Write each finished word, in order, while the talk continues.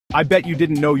I bet you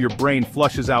didn't know your brain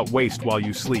flushes out waste while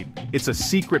you sleep. It's a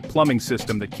secret plumbing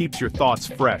system that keeps your thoughts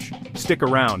fresh. Stick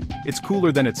around, it's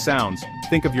cooler than it sounds.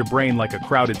 Think of your brain like a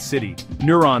crowded city.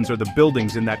 Neurons are the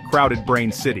buildings in that crowded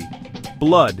brain city.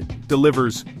 Blood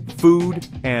delivers food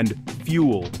and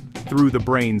fuel through the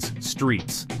brain's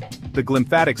streets. The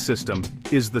glymphatic system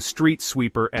is the street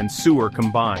sweeper and sewer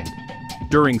combined.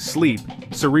 During sleep,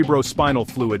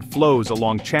 cerebrospinal fluid flows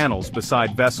along channels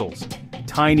beside vessels.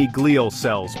 Tiny glial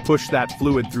cells push that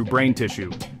fluid through brain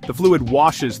tissue. The fluid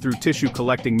washes through tissue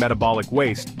collecting metabolic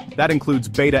waste. That includes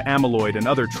beta amyloid and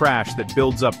other trash that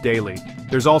builds up daily.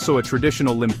 There's also a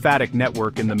traditional lymphatic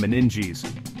network in the meninges.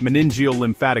 Meningeal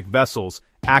lymphatic vessels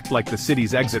act like the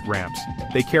city's exit ramps.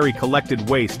 They carry collected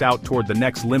waste out toward the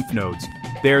next lymph nodes.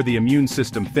 There the immune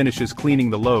system finishes cleaning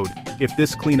the load. If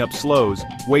this cleanup slows,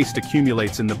 waste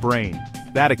accumulates in the brain.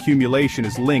 That accumulation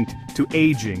is linked to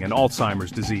aging and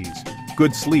Alzheimer's disease.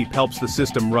 Good sleep helps the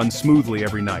system run smoothly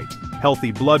every night.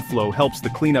 Healthy blood flow helps the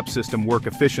cleanup system work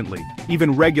efficiently.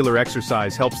 Even regular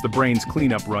exercise helps the brain's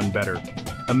cleanup run better.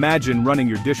 Imagine running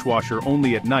your dishwasher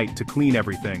only at night to clean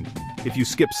everything. If you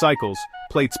skip cycles,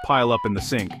 plates pile up in the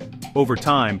sink. Over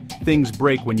time, things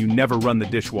break when you never run the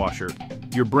dishwasher.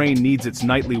 Your brain needs its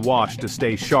nightly wash to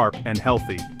stay sharp and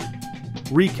healthy.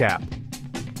 Recap.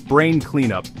 Brain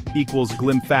cleanup equals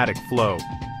glymphatic flow.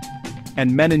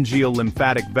 And meningeal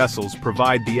lymphatic vessels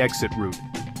provide the exit route.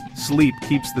 Sleep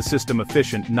keeps the system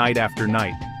efficient night after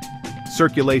night.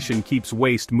 Circulation keeps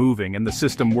waste moving and the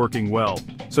system working well.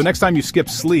 So next time you skip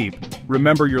sleep,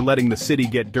 remember you're letting the city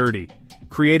get dirty.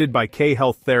 Created by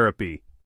K-Health Therapy.